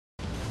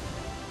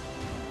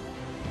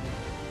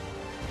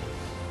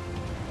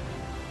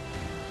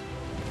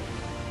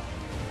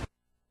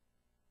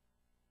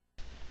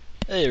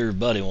Hey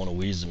everybody, I want a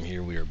Wisdom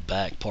here. We are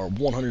back, part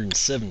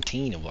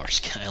 117 of our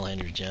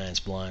Skylanders Giants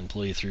Blind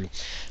playthrough.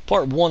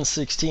 Part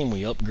 116,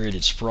 we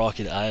upgraded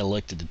Sprocket. I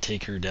elected to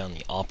take her down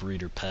the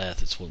operator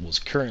path. It's what was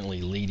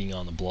currently leading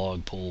on the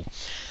blog poll.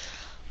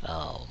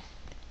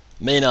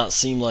 May not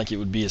seem like it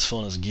would be as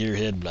fun as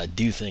Gearhead, but I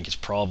do think it's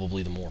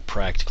probably the more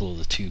practical of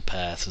the two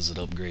paths, as it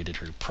upgraded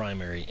her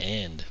primary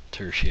and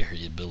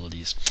tertiary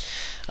abilities.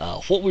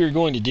 What we are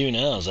going to do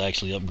now is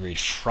actually upgrade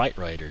Fright.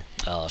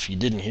 If you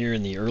didn't hear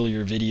in the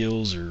earlier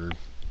videos, or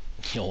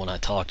when I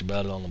talked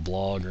about it on the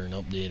blog or an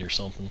update or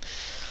something,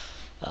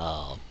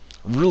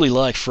 really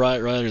like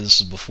Fright.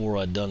 This is before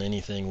I'd done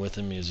anything with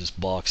him. He was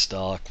just box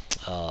stock.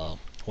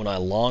 When I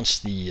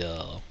launched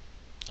the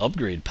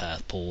upgrade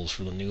path polls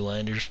for the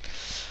Newlanders,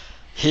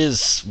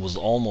 his was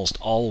almost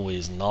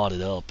always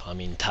knotted up. I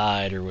mean,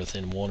 tied or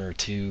within one or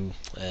two,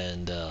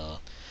 and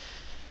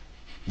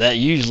that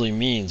usually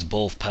means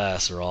both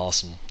paths are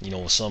awesome.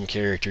 With some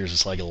characters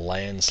it's like a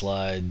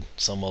landslide.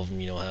 Some of them,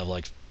 have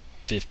like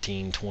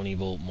 15-20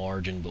 volt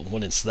margin, but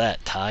when it's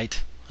that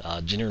tight,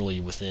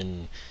 generally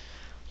within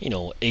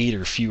 8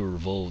 or fewer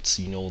votes,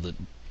 that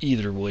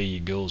either way you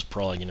go is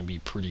probably going to be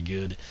pretty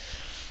good.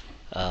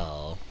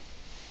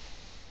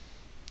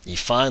 He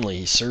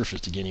finally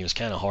surfaced again. He was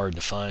kind of hard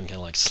to find, kind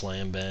of like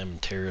Slam Bam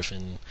and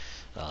Terrafin,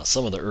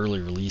 some of the early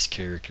release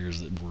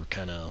characters that were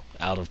kind of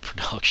out of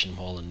production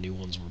while the new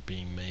ones were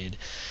being made.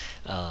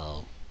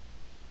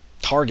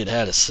 Target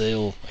had a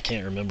sale. I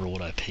can't remember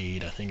what I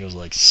paid. I think it was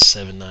like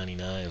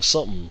 $7.99. It was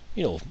something,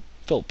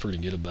 felt pretty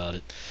good about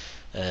it.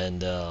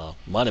 And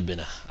might have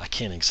been I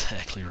can't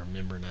exactly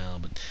remember now,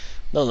 but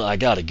no, I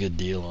got a good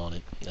deal on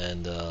it,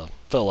 and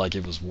felt like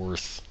it was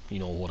worth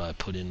what I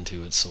put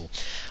into it. So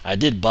I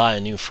did buy a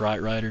new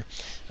Fright Rider.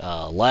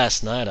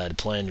 Last night I had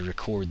planned to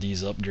record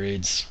these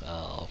upgrades.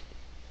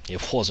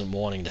 It wasn't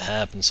wanting to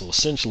happen, so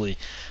essentially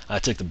I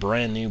took the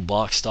brand new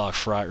box stock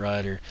Fright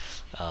Rider,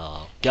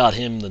 got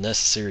him the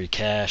necessary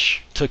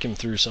cash, took him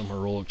through some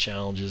heroic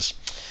challenges.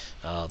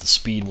 The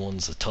speed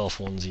ones, the tough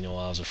ones, I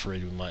was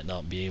afraid we might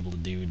not be able to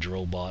do.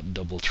 Drobot,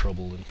 Double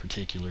Trouble in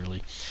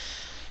particularly.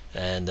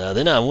 And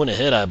then I went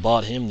ahead, I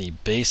bought him the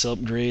base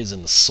upgrades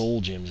and the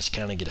Soul Gem, just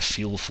kind of get a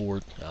feel for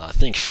it. I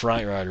think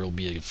Fright Rider will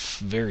be a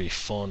very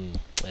fun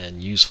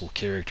and useful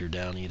character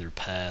down either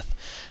path.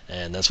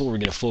 And that's what we're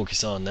going to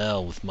focus on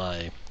now with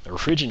my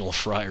original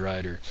Fright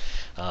Rider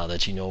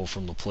that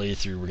from the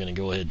playthrough. We're going to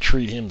go ahead and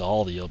treat him to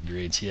all the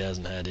upgrades. He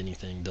hasn't had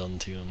anything done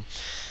to him.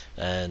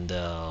 And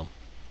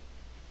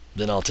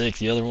then I'll take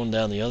the other one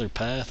down the other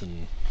path,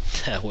 and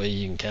that way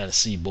you can kind of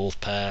see both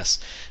paths.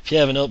 If you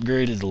haven't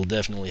upgraded, it'll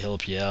definitely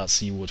help you out,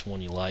 see which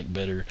one you like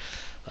better.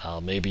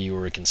 Maybe you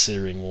were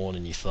considering one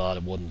and you thought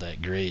it wasn't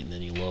that great, and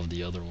then you loved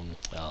the other one.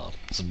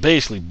 So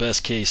basically,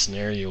 best case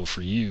scenario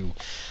for you,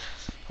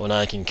 when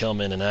I can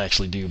come in and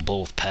actually do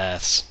both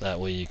paths. That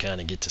way you kind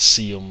of get to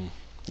see them.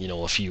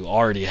 If you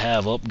already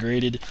have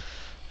upgraded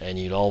and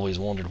you'd always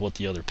wondered what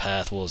the other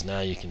path was, now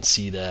you can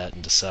see that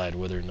and decide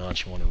whether or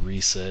not you want to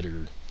reset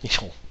or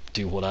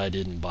do what I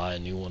did and buy a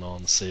new one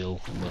on sale.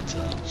 But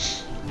I'm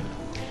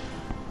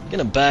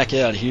gonna back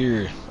out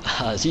here.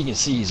 As you can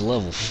see, he's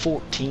level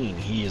 14.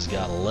 He has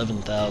got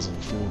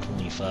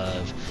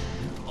 11,425.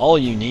 All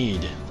you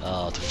need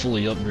to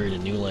fully upgrade a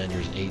Newlander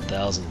is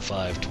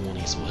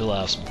 8,520. So he'll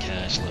have some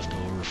cash left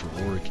over for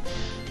work.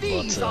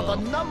 These are the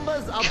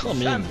numbers of come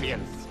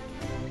champions.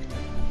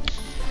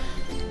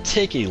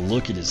 Take a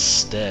look at his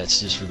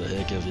stats just for the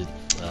heck of it.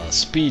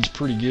 Speed's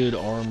pretty good.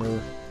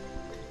 Armor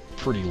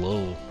pretty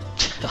low.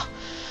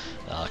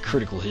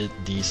 Critical hit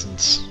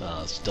decent.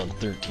 It's done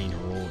 13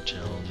 heroic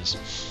challenges.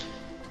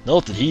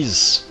 Note that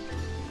he's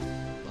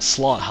a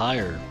slot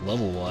higher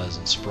level wise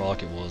than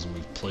Sprocket was, and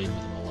we've played with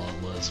him a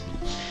lot less. But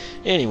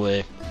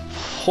anyway,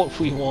 what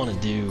we want to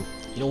do,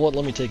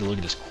 let me take a look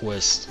at his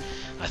quest.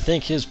 I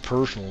think his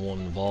personal one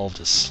involved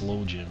a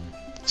Soul Gem.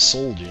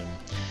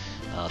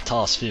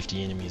 Toss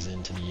 50 enemies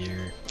into the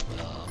air.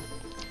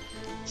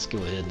 Let's go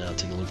ahead now and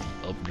take a look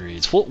at the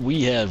upgrades. What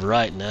we have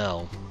right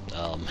now,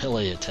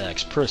 melee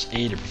attacks. Press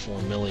A to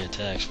perform melee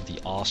attacks with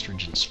the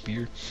Ostrich and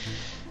Spear,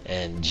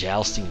 and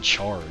Jousting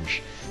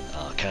Charge,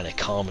 kind of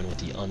common with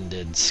the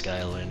Undead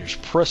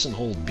Skylanders. Press and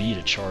hold B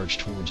to charge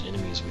towards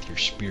enemies with your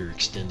spear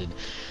extended.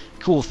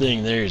 Cool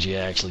thing there is you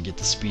actually get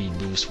the speed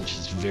boost, which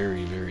is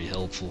very, very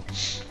helpful.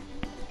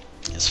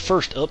 His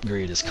first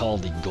upgrade is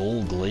called the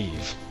Gold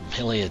Glaive.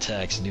 Melee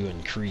attacks do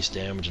increase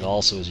damage, and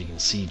also, as you can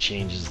see,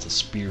 changes the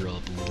spear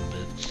up a little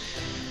bit.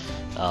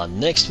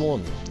 Next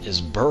one is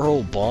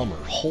Burrow Bomber.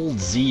 Hold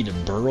Z to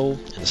burrow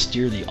and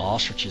steer the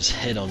ostrich's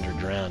head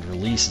underground.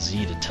 Release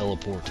Z to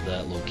teleport to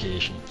that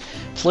location.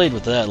 Played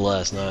with that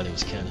last night, it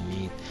was kind of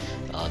neat.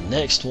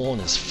 Next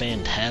one is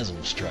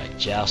Phantasm Strike.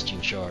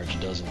 Jousting Charge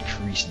does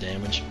increase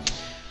damage.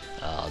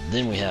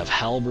 Then we have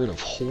Halberd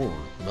of Horror.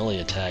 Melee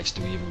attacks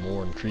do even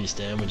more increased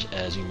damage,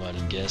 as you might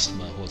have guessed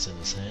by what's in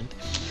his hand.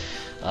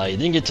 You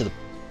then get to the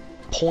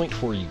point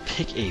where you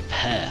pick a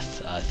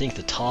path. I think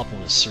the top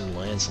one is Sir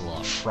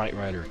Lancelot. Fright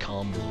Rider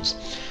combos.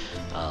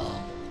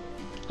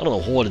 I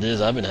don't know what it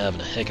is. I've been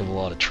having a heck of a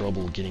lot of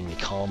trouble getting the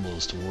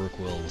combos to work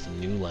well with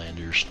the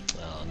Newlanders.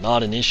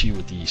 Not an issue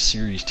with the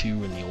Series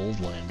 2 and the old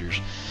Landers,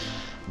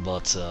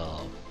 but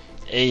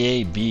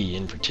AAB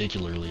in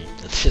particularly. In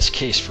this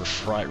case for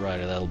Fright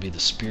Rider, that'll be the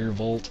Spear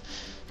Vault,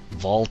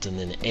 and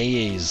then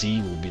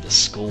AAZ will be the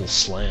Skull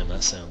Slam.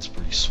 That sounds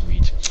pretty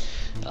sweet.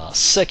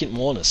 Second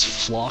one is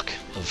Flock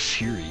of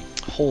Fury.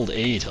 Hold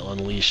A to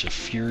unleash a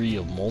fury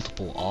of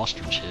multiple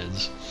ostrich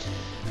heads.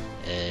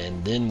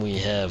 And then we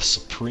have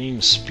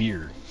Supreme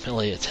Spear.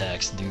 Melee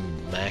attacks do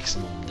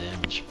maximum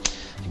damage.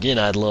 Again,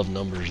 I'd love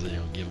numbers. They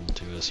don't give them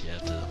to us. You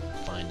have to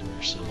find them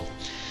yourself.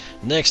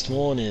 Next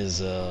one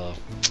is what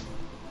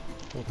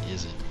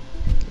is it?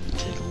 Let me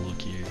take a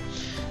look here.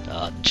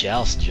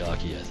 Joust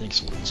Jockey, I think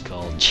is what it's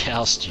called.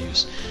 Joust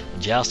Juice.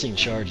 Jousting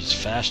charges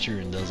faster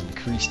and does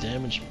increased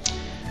damage.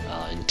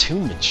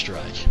 Entombment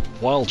Strike.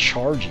 While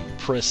charging,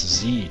 press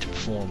Z to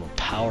perform a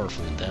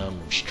powerful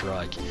downward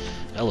strike.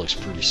 That looks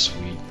pretty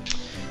sweet.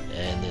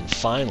 And then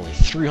finally,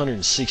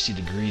 360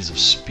 degrees of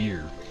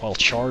Spear. While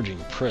charging,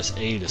 press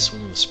A to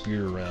swing the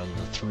spear around in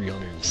a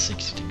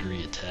 360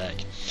 degree attack.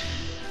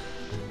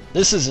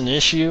 This is an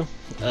issue.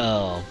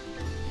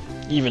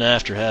 Even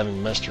after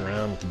having messed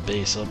around with the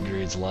base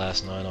upgrades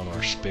last night on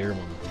our spare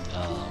one,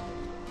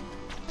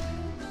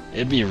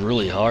 it'd be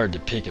really hard to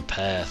pick a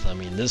path. I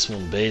mean, this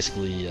one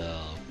basically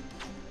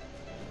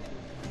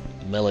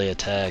melee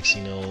attacks,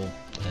 you know,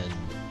 and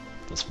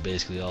that's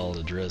basically all it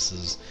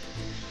addresses.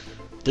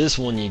 This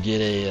one you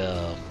get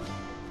a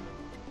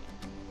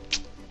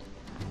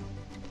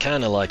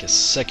kind of like a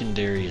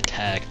secondary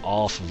attack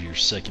off of your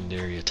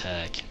secondary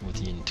attack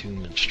with the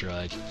Entombment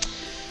Strike.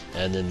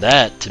 And then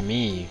that, to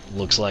me,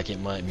 looks like it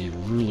might be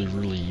really,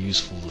 really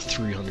useful, the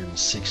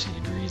 360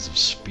 degrees of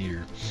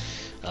Spear.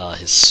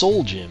 His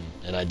Soul Gem,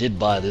 and I did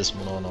buy this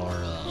one on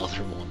our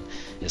other one,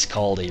 is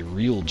called a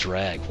Real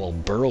Drag. While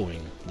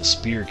burrowing, the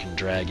spear can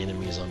drag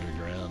enemies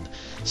underground.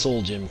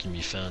 Soul Gem can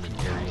be found in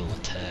aerial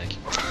attack.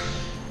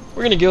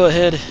 We're going to go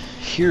ahead.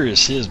 Here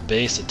is his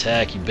base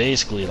attack.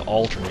 Basically, it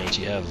alternates.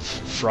 You have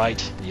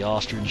Fright, the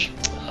ostrich,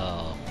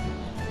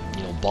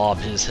 you know, bob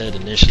his head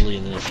initially,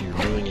 and then if you're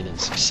doing it in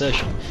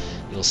succession,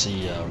 you'll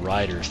see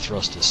Rider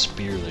thrust his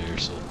spear there.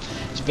 So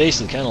it's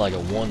basically kind of like a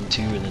 1-2,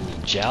 and then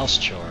the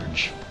Joust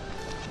Charge.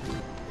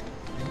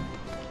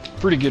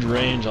 Pretty good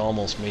range,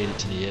 almost made it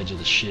to the edge of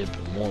the ship,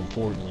 and more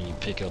importantly, you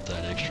pick up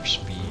that extra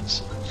speed.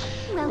 So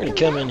we're going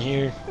to come in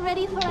here,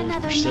 ready for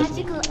another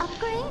magical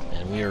upgrade?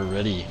 And we are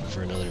ready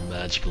for another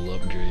magical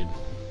upgrade.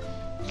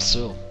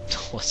 So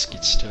let's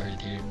get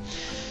started here.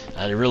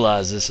 I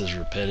realize this is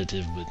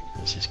repetitive, but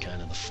this is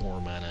kind of the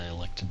format I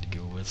elected to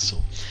go with.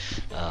 So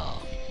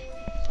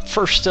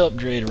first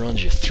upgrade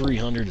runs you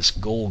 300. It's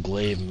Gold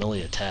Glaive.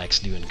 Melee attacks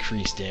do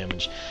increased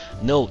damage.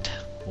 Note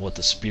what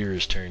the spear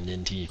is turned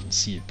into. You can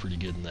see it pretty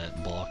good in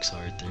that box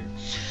right there.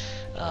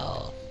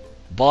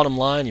 Bottom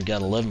line, you've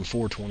got 11,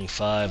 4,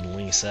 25, and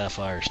Wing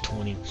Sapphires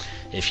 20.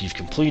 If you've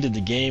completed the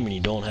game and you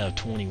don't have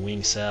 20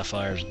 Wing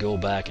Sapphires, go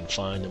back and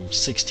find them.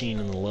 16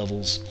 in the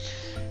levels,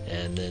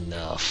 and then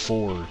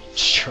 4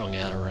 strung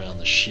out around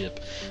the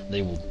ship.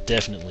 They will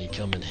definitely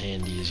come in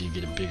handy as you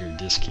get a bigger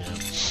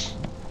discount.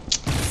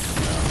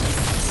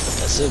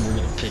 Like I said, we're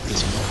going to pick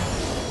this one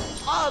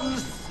up.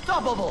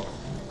 Unstoppable!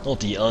 Don't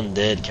the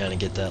Undead kind of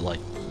get that like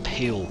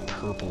pale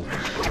purple?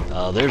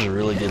 There's a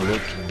really good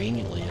look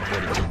conveniently at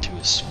what it did to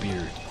his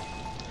spear.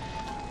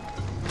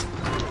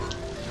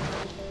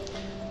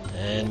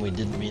 And we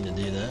didn't mean to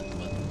do that,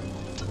 but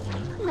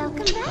whatever.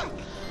 Welcome back.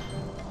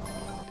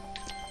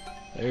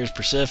 There's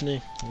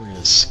Persephone. We're going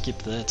to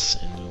skip that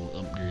and we'll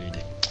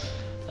upgrade.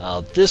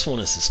 This one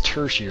is his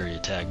tertiary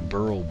attack,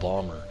 Burrow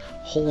Bomber.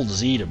 Hold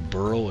Z to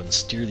burrow and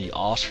steer the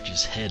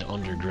ostrich's head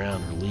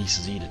underground. Release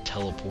Z to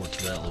teleport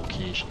to that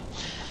location.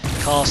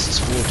 Cost is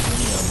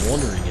 420. I'm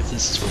wondering if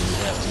this is where you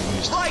have to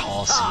use to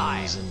toss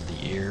enemies into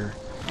the air.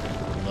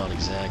 I'm not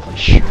exactly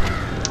sure.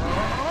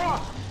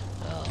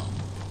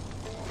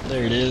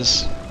 There it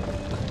is.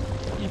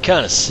 You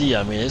kind of see,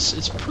 I mean,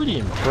 it's pretty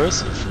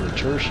impressive for a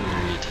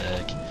tertiary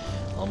attack.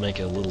 I'll make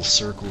a little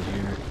circle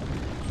here.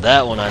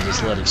 That one I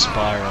just let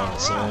expire on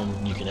its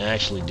own. You can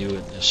actually do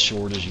it as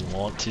short as you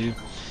want to,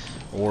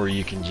 or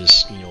you can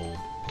just, you know,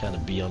 kind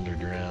of be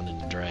underground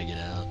and drag it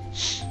out.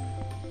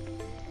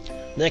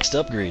 Next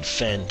upgrade,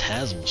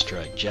 Phantasmal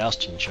Strike.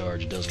 Jousting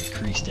Charge does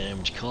increase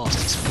damage. Cost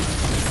is 5.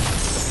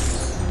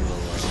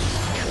 We'll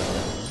try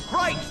that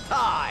one. Right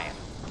time!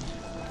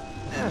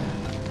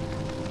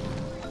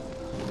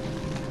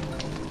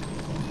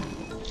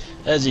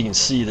 As you can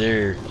see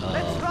there,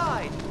 Let's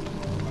ride!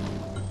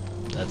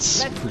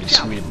 that's pretty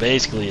sweet.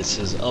 Basically, it's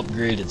his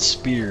upgraded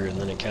spear, and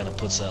then it kind of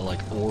puts that like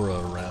aura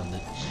around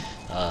it.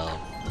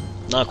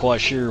 Not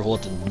quite sure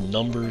what the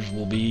numbers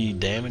will be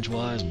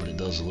damage-wise, but it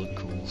does look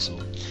cool, so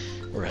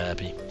we're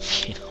happy.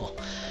 You know.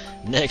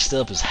 Next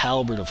up is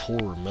Halberd of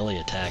Horror. Melee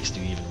attacks do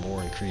even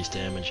more increased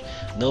damage.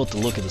 Note the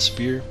look of the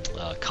spear.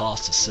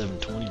 Cost is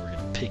 720. We're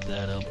gonna pick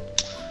that up.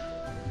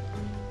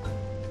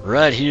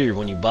 Right here,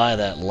 when you buy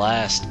that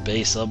last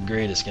base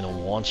upgrade, it's going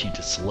to want you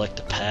to select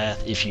a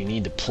path if you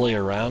need to play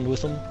around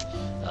with them,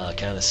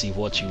 kind of see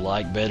what you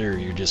like better, or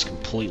you're just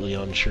completely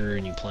unsure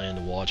and you plan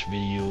to watch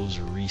videos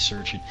or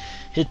research it.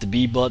 Hit the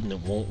B button, it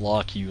won't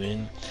lock you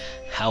in.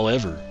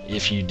 However,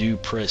 if you do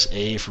press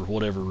A for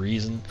whatever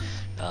reason,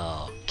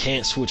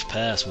 can't switch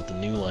paths with the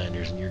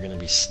Newlanders and you're going to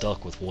be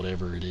stuck with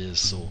whatever it is.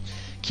 So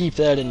keep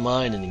that in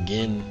mind, and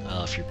again,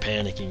 if you're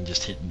panicking,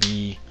 just hit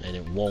B and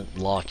it won't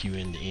lock you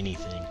into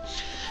anything.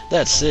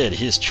 That said,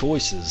 his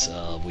choices,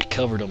 we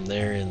covered them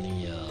there in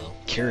the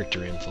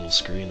character info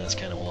screen. That's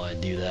kind of why I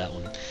do that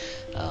one.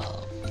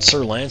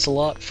 Sir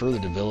Lancelot, further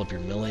develop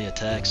your melee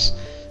attacks,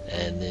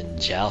 and then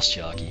Joust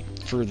Jockey,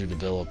 further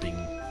develop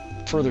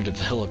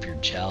your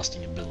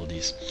jousting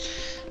abilities.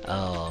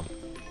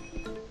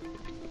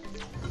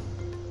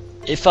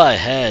 If I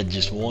had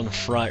just one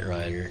Fright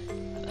Rider,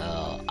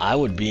 I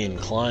would be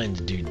inclined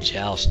to do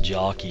Joust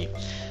Jockey,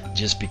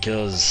 just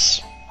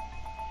because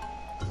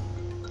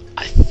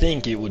I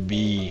think it would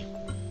be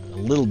a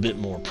little bit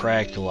more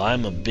practical.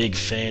 I'm a big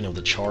fan of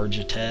the charge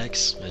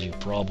attacks, as you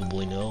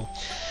probably know.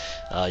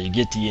 You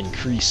get the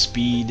increased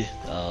speed.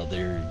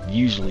 They're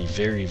usually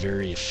very,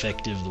 very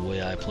effective the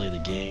way I play the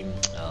game.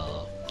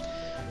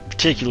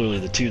 Particularly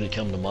the two that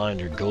come to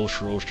mind are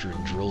Ghost Roaster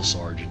and Drill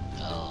Sergeant.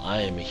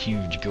 I am a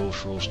huge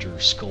Ghost Roaster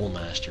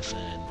Skullmaster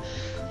fan.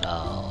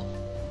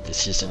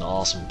 It's just an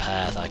awesome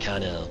path. I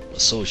kind of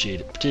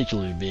associate it,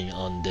 particularly being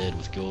undead,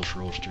 with Ghost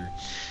Roaster.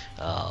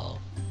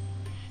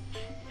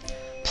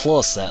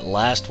 Plus that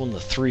last one, the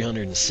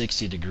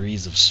 360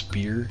 degrees of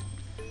spear,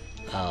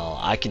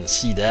 I can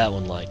see that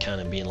one like kind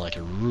of being like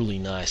a really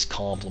nice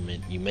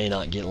complement. You may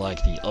not get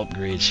like the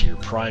upgrades to your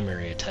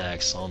primary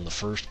attacks on the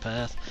first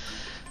path,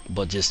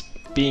 but just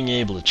being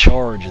able to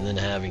charge and then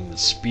having the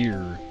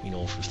spear, you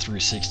know, for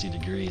 360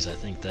 degrees, I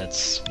think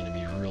that's going to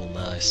be real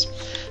nice.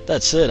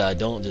 That said, I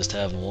don't just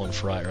have the one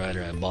Fright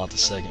Rider. I bought the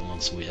second one,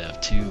 so we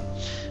have two.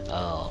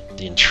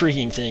 The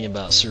intriguing thing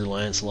about Sir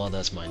Lancelot,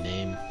 that's my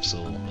name,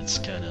 so it's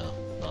kind of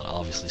not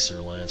obviously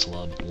Sir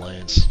Lancelot, but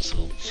Lance.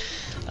 So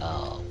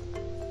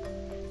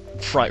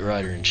Fright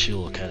Rider and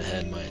Chill kind of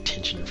had my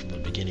attention from the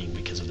beginning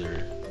because of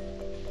their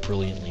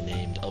brilliantly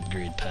named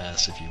upgrade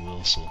pass, if you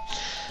will. So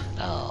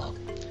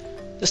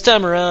this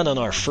time around on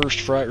our first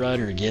Fright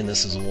Rider, again,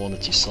 this is the one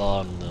that you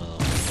saw in the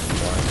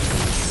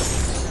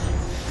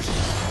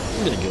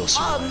I'm gonna go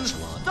Sir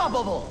Lancelot.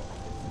 Unstoppable.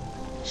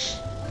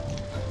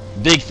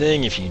 Big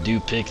thing, if you do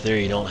pick there,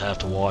 you don't have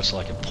to watch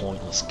like a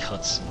pointless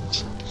cutscene.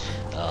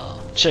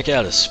 Check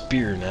out his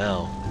spear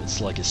now.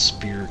 It's like a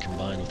spear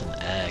combined with an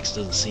axe.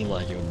 Doesn't seem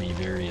like it would be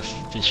very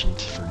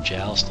efficient for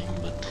jousting,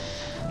 but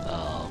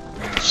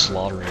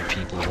slaughtering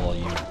people while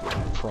you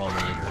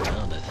promenade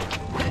around, I think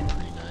it would be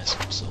pretty nice.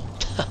 So,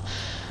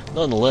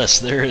 nonetheless,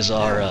 there is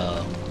our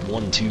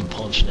 1-2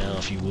 punch now,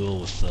 if you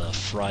will, with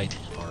Fright,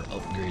 our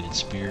upgraded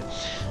spear,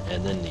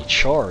 and then the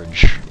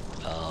charge.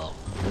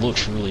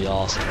 Looks really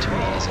awesome too. It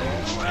has a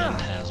little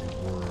phantasm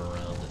aura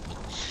around it.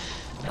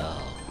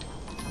 But,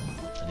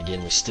 and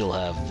again, we still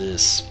have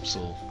this,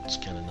 so it's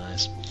kind of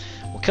nice.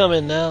 We'll come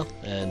in now,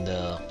 and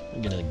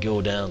we're gonna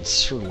go down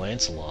Sir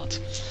Lancelot.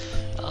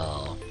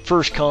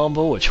 First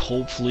combo, which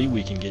hopefully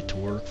we can get to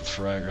work with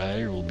Fright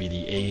Rider, will be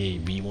the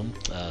AAB one.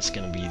 It's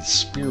gonna be the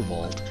Spear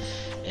Vault,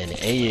 and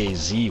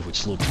AAZ,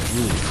 which looks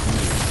really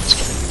cool. It's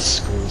gonna be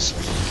Skull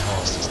Swing,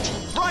 cost his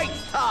team. Fright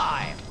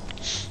time.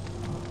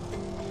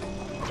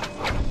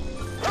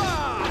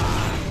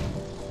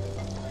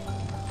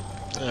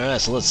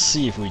 Alright, so let's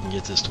see if we can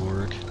get this to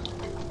work. Thank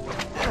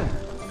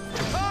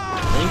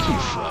you,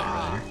 Fright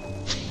Rider.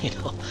 You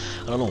know,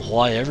 I don't know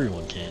why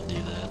everyone can't do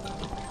that.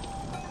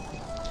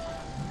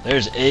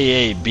 There's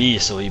AAB,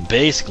 so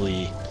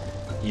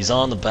he's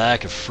on the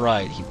back of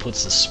Fright. He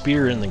puts the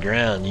spear in the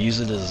ground,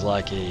 uses it as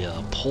like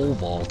a pole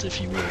vault,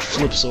 if you will,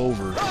 flips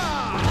over, and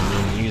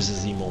then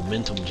uses the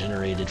momentum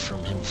generated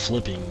from him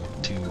flipping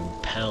to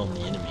pound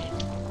the enemy.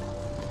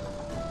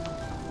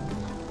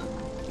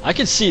 I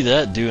could see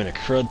that doing a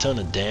crud ton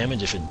of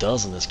damage. If it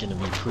doesn't, it's going to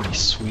be pretty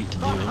sweet to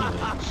do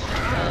anyway.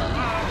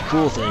 The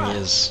cool thing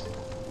is,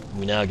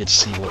 we now get to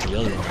see what the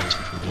other one is,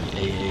 which would be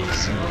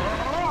AAZ.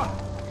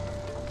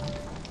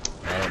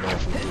 I don't know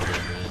if we did that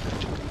right.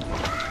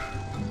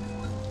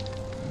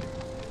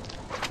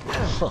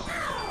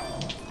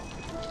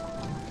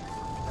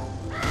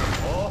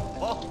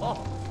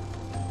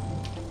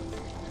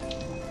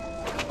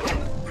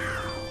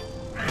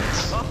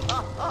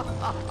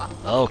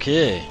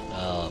 Okay.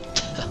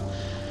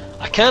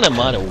 I kind of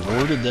might have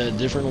worded that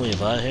differently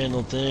if I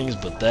handled things,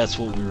 but that's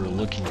what we were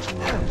looking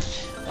for.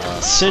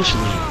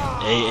 Essentially,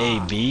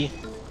 AAB.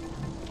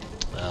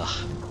 Now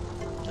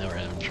we're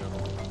having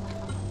trouble.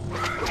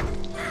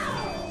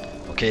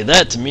 Okay,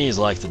 that to me is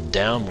like the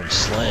downward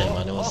slam.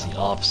 I know it's the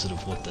opposite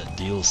of what that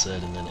deal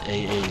said. And then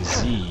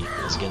AAZ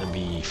is going to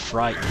be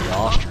Fright the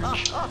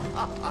Ostrich.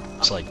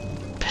 It's like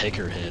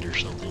Peckerhead or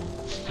something.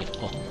 You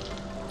know?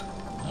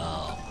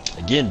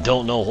 Again,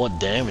 don't know what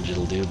damage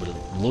it'll do, but it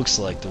looks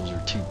like those are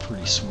two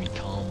pretty sweet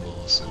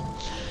combos. So,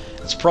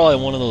 It's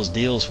probably one of those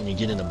deals when you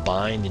get in a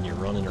bind and you're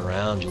running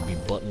around, you'll be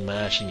button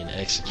mashing and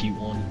execute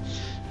one,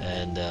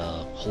 and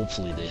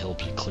hopefully they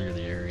help you clear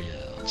the area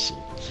out. So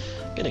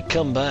I'm gonna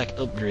come back,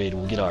 upgrade,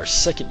 we'll get our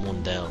second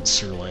one down,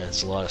 Sir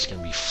Lancelot. It's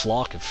gonna be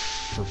Flock of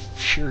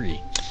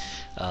Fury.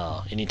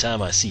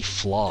 Anytime I see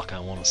flock, I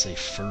want to say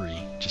furry,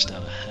 just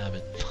out of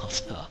habit.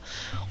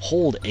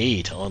 Hold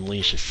A to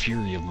unleash a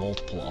fury of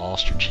multiple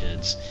ostrich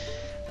heads.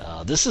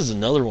 This is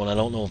another one. I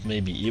don't know if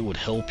maybe it would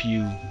help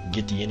you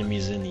get the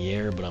enemies in the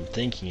air, but I'm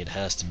thinking it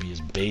has to be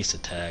his base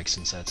attack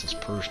since that's his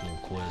personal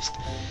quest.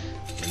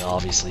 And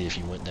obviously, if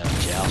you went down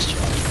Joust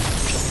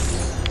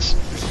Charge,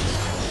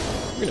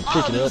 we're gonna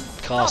pick it up.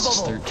 Cost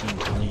us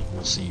 13.20.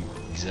 We'll see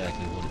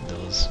exactly what it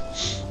does.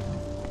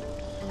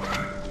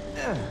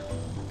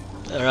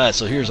 Alright,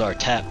 so here's our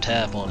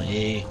tap on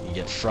A. You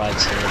get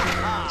Fright's head and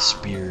then the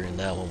spear, and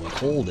now when we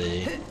hold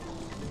A,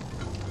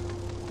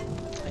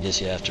 I guess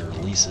you have to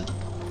release it.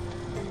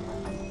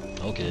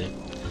 Okay.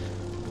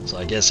 So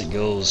I guess it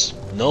goes...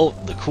 No,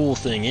 the cool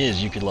thing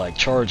is you could like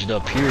charge it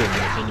up here, and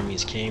then if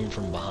enemies came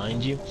from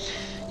behind you,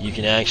 you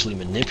can actually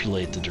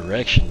manipulate the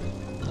direction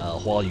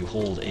while you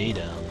hold A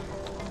down.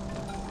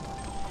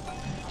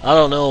 I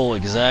don't know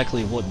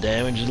exactly what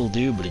damage it'll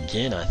do, but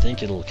again, I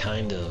think it'll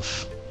kind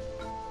of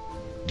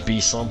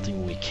be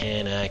something we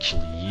can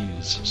actually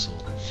use. So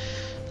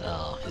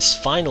his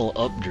final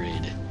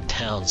upgrade,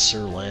 down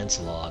Sir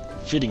Lancelot,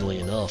 fittingly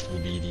enough, will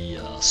be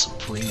the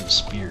Supreme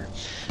Spear.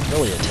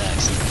 Melee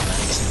attacks and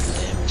maximum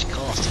damage,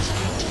 cost is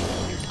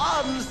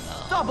 1800.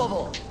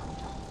 Unstoppable!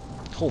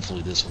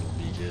 Hopefully this one will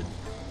be good.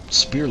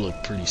 Spear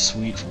looked pretty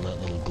sweet from that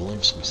little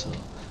glimpse we saw.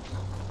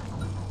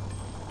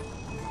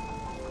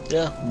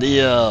 Yeah,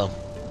 the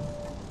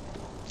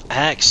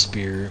axe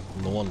spear,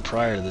 the one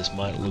prior to this,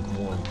 might look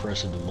more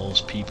impressive to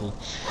most people,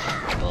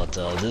 but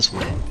this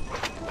one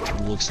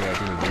looks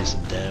like it'll do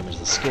some damage.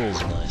 The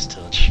skull's a nice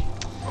touch.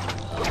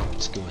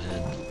 Let's go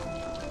ahead.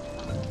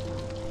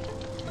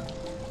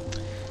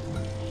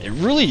 It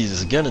really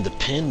is going to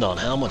depend on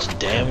how much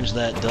damage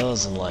that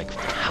does and like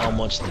how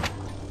much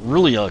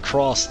really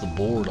across the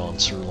board on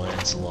Sir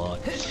Lancelot.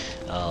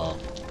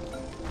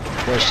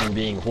 Question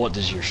being, what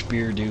does your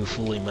spear do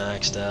fully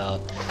maxed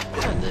out?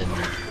 And then,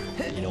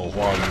 you know,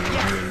 while you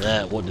were doing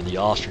that, what do the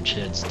ostrich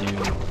heads do?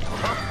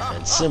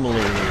 And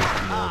similarly, you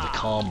know, the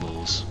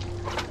combos.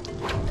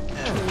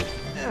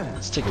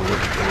 Let's take a look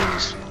at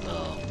those.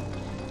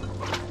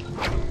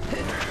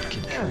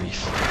 Good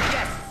grief.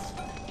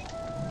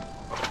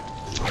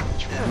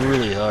 It's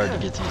really hard to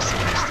get these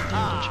things to do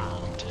what you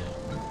want them to.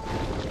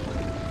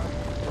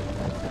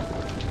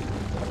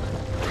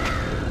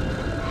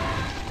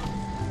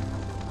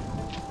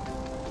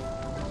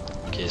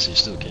 Okay, so you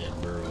still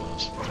can't burrow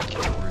us.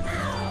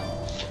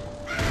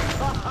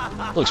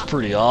 Looks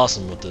pretty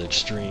awesome with the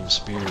extreme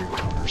spear,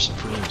 or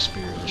supreme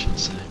spear, I should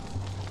say.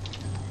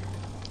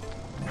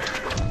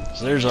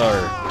 So there's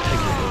our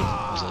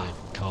peggerhead, as I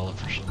call it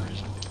for some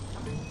reason.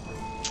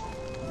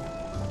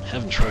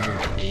 Having trouble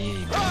with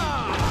AAB.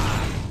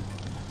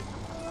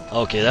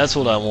 Okay, that's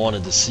what I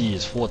wanted to see,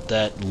 is what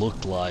that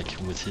looked like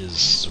with his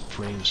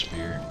supreme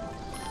spear.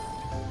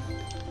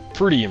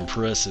 Pretty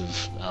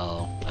impressive.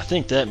 I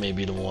think that may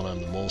be the one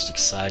I'm the most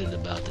excited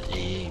about, the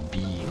AAB.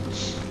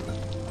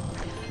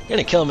 I'm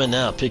gonna come in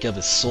now, pick up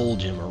his soul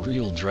gem, a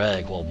real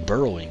drag. While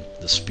burrowing,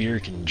 the spear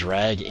can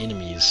drag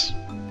enemies.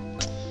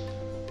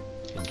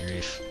 Good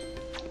grief.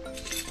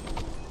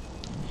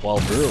 While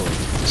burrowing,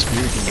 the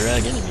spear can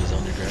drag enemies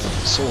underground.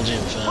 Soul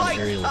gem found,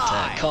 aerial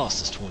attack,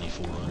 cost is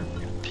 2,400. We're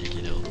gonna pick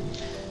it up.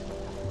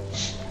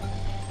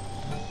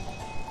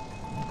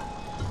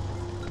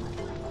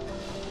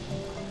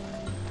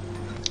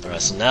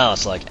 Alright, so now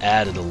it's like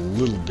added a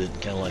little bit,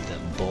 kind of like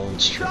that bone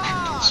structure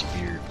to the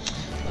spear.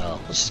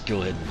 Let's just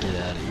go ahead and get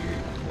out of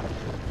here.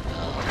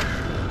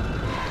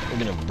 We're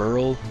gonna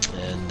burrow,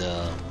 and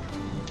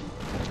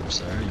I'm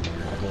sorry,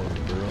 we're going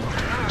to burrow.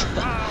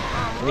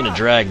 We're gonna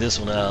drag this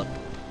one out.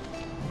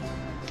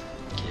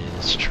 Okay,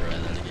 let's try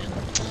that again.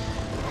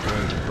 I'm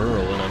going to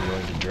burrow, and I'm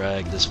going to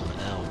drag this one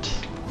out.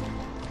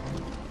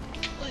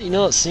 Well, you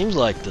know, it seems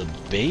like the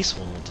base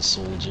one with the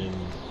soul gem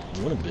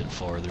went a bit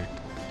farther.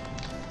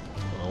 I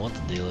don't know what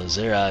the deal is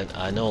there.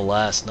 I know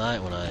last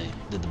night when I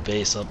did the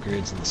base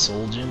upgrades in the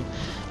soul gem,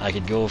 I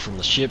could go from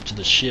the ship to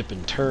the ship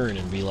and turn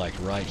and be like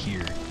right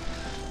here.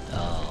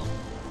 Not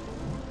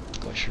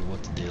quite sure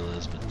what the deal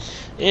is, but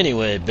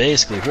anyway,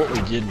 basically what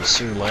we did with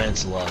Sir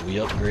Lancelot, we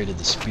upgraded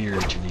the spear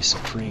to the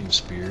Supreme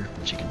Spear,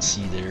 which you can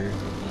see there,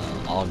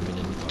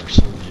 augmented with our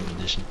soul gem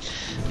edition.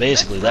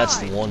 Basically, that's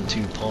the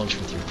 1-2 punch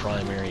with your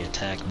primary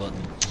attack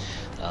button.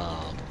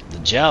 The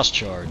Joust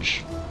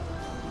Charge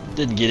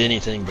didn't get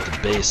anything but the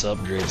base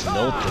upgrades.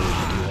 Note though,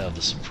 you do have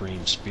the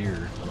Supreme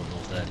Spear. I don't know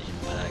if that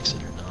impacts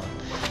it or not.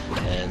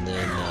 And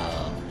then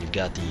you've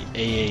got the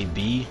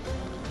AAB.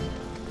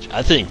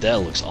 I think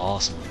that looks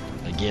awesome.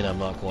 Again, I'm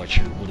not quite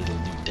sure what it'll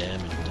do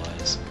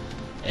damage-wise.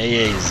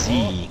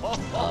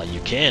 AAZ,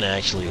 you can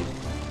actually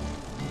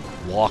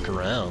walk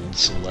around,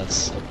 so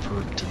that's a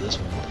perk to this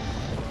one.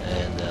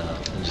 And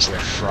just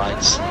let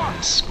Fright slam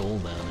the skull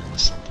down into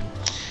something.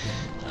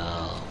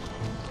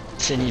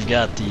 Then you've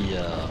got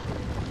the,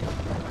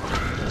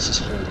 let's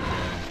just hold it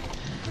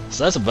down.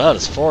 So that's about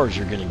as far as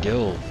you're going to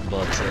go,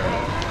 but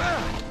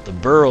the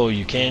burrow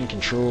you can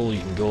control.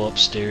 You can go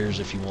upstairs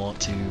if you want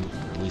to,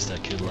 or at least I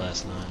could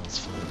last night. Let's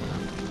find out.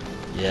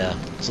 Yeah,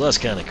 so that's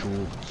kind of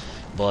cool.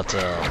 But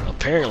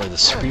apparently the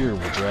spear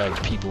will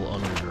drag people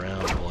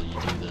underground while you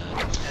do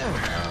that.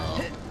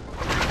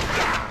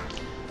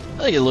 I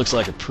think it looks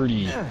like a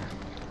pretty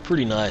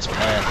nice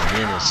path.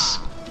 Again, it's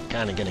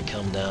kind of going to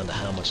come down to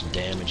how much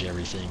damage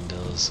everything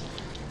does.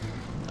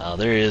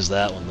 There is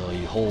that one though.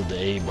 You hold the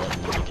A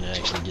button and you can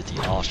actually get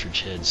the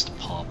ostrich heads to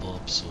pop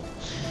up. So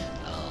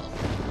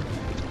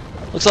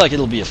looks like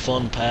it'll be a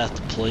fun path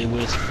to play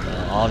with.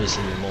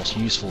 Obviously, your most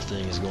useful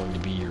thing is going to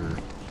be your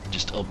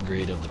just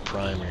upgrade of the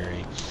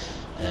primary,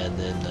 and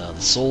then the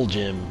soul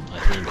gem I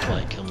think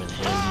might come in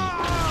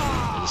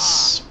handy.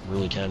 This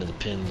really kind of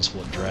depends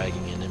what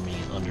dragging an enemy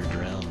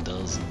underground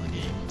does in the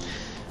game.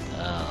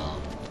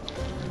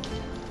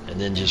 And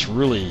then just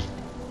really,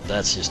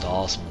 that's just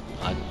awesome.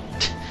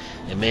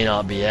 It may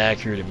not be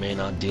accurate, it may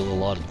not deal a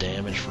lot of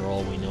damage for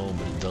all we know,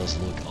 but it does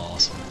look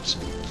awesome. So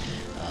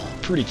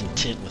pretty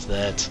content with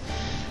that.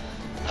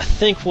 I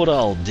think what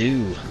I'll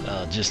do,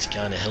 just to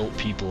kind of help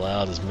people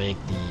out, is make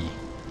the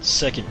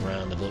second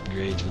round of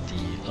upgrades with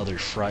the other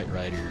Fright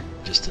Rider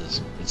just as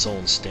its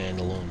own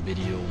standalone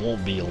video. It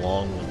won't be a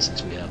long one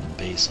since we have the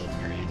base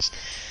upgrades,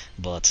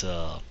 but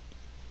I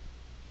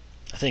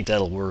think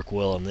that'll work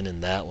well. And then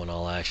in that one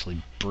I'll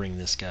actually bring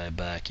this guy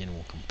back in and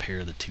we'll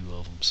compare the two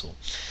of them. So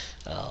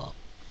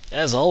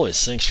as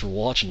always, thanks for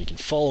watching. You can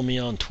follow me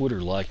on Twitter,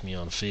 like me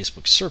on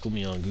Facebook, circle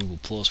me on Google+,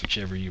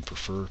 whichever you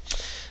prefer.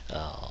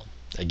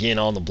 Again,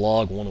 on the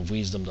blog,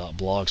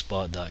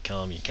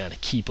 oneofwisdom.blogspot.com, you kind of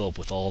keep up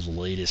with all the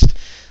latest.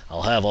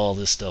 I'll have all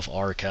this stuff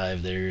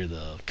archived there,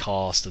 the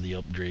cost of the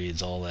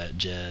upgrades, all that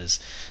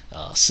jazz.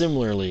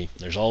 Similarly,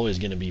 there's always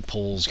going to be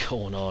polls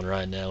going on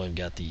right now. We've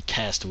got the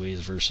Castaways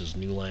versus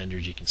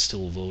Newlanders you can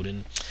still vote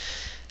in.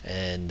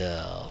 And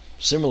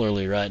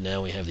similarly, right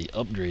now we have the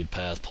upgrade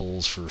path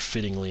polls for,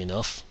 fittingly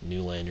enough,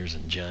 Newlanders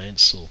and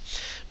Giants. So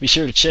be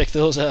sure to check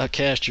those out,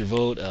 cast your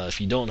vote.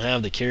 If you don't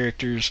have the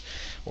characters,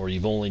 or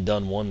you've only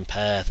done one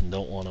path and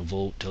don't want to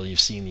vote till you've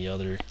seen the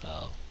other,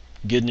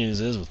 good news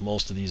is with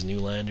most of these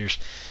Newlanders,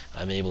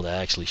 I'm able to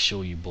actually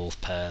show you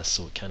both paths,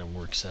 so it kind of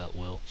works out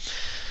well.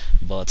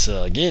 But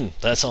again,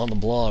 that's on the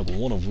blog,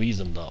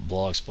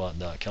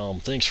 oneofwisdom.blogspot.com.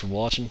 Thanks for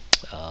watching.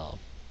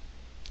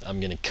 I'm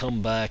going to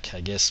come back,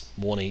 I guess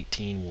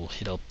 118, we'll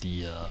hit up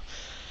the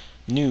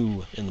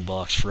new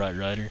in-the-box Fright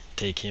Rider,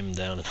 take him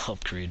down an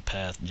upgrade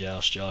path,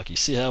 Joust Jockey,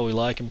 see how we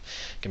like him,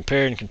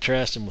 compare and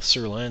contrast him with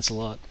Sir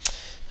Lancelot,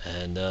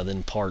 and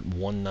then part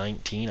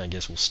 119, I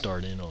guess we'll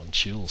start in on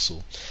Chill.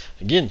 So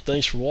again,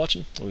 thanks for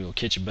watching, we will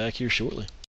catch you back here shortly.